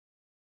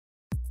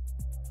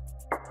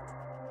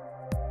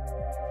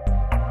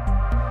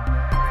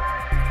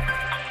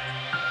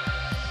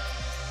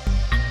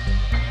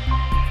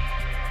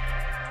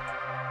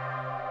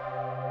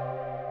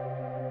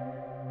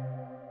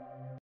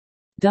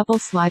Double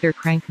slider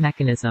crank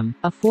mechanism.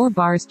 A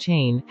 4-bars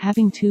chain,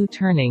 having 2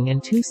 turning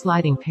and 2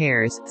 sliding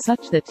pairs,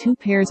 such that 2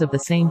 pairs of the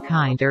same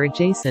kind are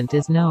adjacent,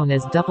 is known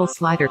as double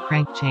slider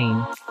crank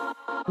chain.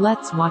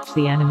 Let's watch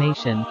the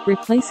animation.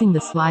 Replacing the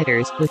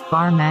sliders with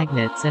bar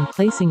magnets and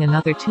placing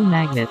another 2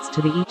 magnets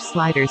to each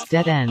slider's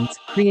dead ends,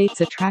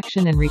 creates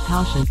attraction and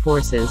repulsion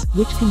forces,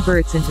 which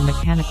converts into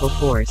mechanical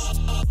force,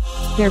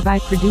 thereby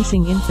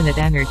producing infinite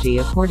energy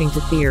according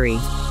to theory.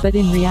 But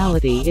in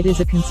reality it is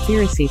a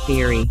conspiracy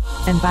theory.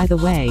 And by the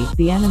way,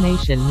 the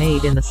animation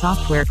made in the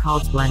software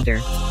called Blender.